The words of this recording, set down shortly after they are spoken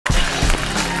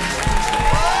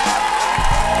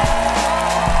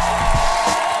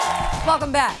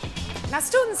Welcome back. Now,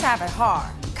 students have it hard.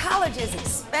 College is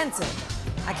expensive.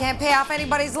 I can't pay off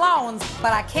anybody's loans,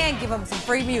 but I can give them some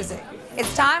free music.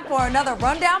 It's time for another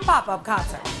Rundown pop-up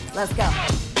concert. Let's go.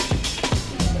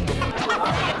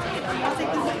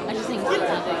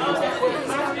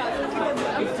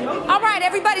 All right,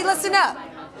 everybody listen up.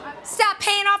 Stop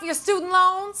paying off your student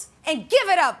loans and give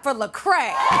it up for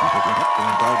Lecrae.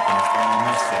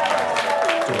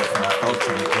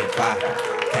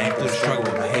 Came through the struggle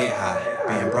with my head high.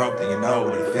 Being broke, then you know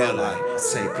what it felt like.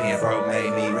 Say being broke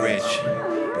made me rich.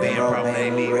 Being broke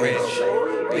made me rich.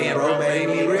 Being broke made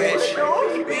me rich.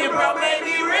 Being broke made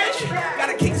me rich.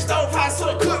 Gotta keep the stove hot so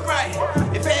it cook right.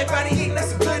 If everybody eating,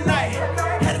 that's a good night.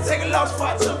 Had to take a loss before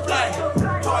I took flight.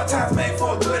 Hard times made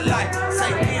for a good life. Say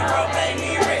being broke made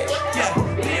me rich. Yeah,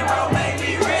 being broke made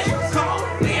me rich. Come on,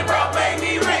 being broke made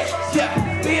me rich. Yeah,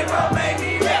 being broke made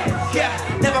me rich. Yeah,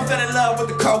 never fell in love with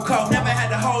the cocoa. Never had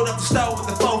to hold up the stove with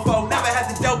the fofo. Never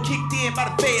had the dough kicked in by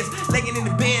the feds. Laying in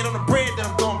the bed on the bread that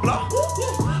I'm gonna blow.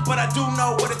 But I do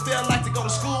know what it felt like to go to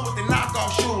school with the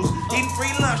knockoff shoes. Eating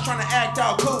free lunch, trying to act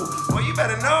all cool. Well, you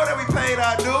better know that we paid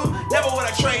our dues. Never would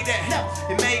I trade that.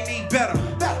 It made me better.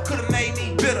 Could've made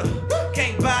me bitter.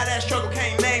 Can't buy that struggle,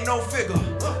 can't name no figure.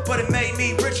 But it made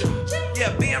me richer.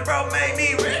 Yeah, being broke made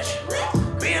me rich.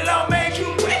 Being low made you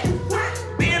rich.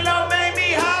 Being low made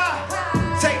me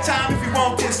high. Take time if you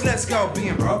want this, let's go.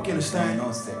 Being broke in the stand.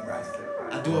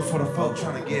 I do it for the folk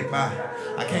trying to get by.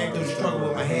 I came through the struggle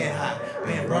with my head high.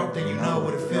 Being broke, then you know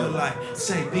what it feel like.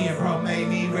 Say being broke made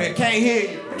me rich. Can't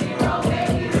hear you.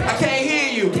 I can't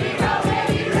hear you.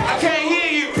 I can't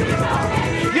hear you.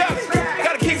 Yeah,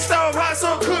 gotta keep the stove hot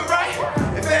so it cook right.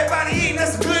 If everybody eating,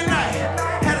 that's a good night.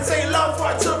 Had to take a loan before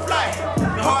I took flight.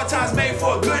 The hard times made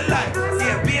for a good life.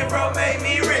 Yeah, being broke made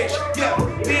me rich. Yeah,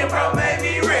 being broke made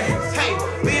me rich. Hey,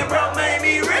 being broke made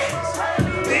me rich.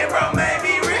 Being broke made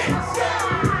me rich.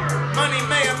 Money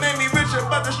may have made me richer,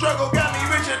 but the struggle got me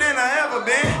richer than I ever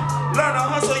been. Learn to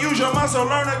hustle, use your muscle,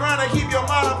 learn to grind and keep your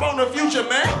mind up on the future,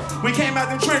 man. We came out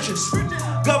them trenches.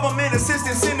 Government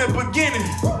assistance in the beginning.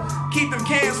 Keep them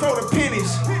cans for the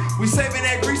pennies. We saving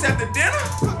that grease after dinner.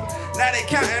 Now they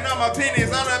counting on my pennies.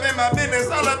 All up in my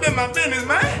business, all up in my business,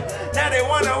 man. Now they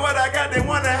wonder what I got, they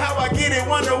wonder how I get it,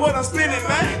 wonder what I'm spending,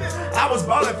 man. I was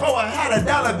ballin' for a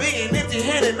 $100 big and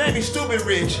empty-handed, made me stupid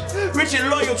rich. Rich in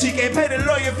loyalty, can't pay the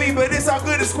lawyer fee, but it's all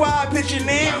good, the squad pitching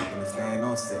in.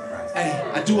 Hey,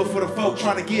 I do it for the folk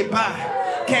trying to get by.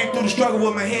 Came through the struggle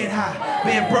with my head high.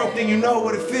 Being broke, then you know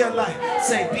what it feel like.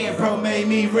 Say being broke made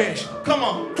me rich. Come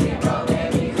on.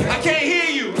 I can't hear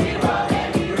you.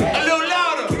 A little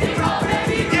louder.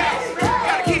 Yeah,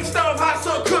 gotta keep the stove hot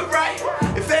so it cook right.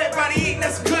 If everybody eating,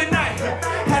 that's a good night.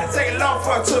 Had to take a loan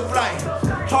before I took flight.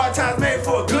 Hard times made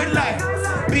for a good life.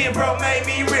 Being broke made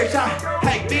me rich.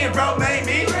 Hey, being broke made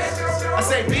me rich. I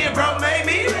say being broke made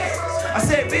me rich. I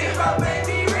said being broke made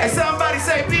me rich. And somebody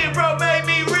say being broke made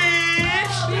me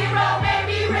rich. Being broke made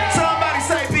me rich. Somebody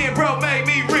say being broke made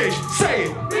me rich. Say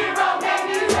it. Being broke made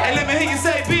me rich. And let me hear you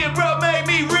say being broke made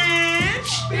me rich.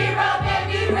 Being broke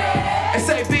made me rich. And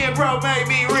say being broke made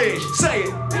me rich. Say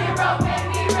it. Being broke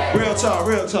made me rich. Real talk,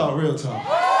 real talk, real talk.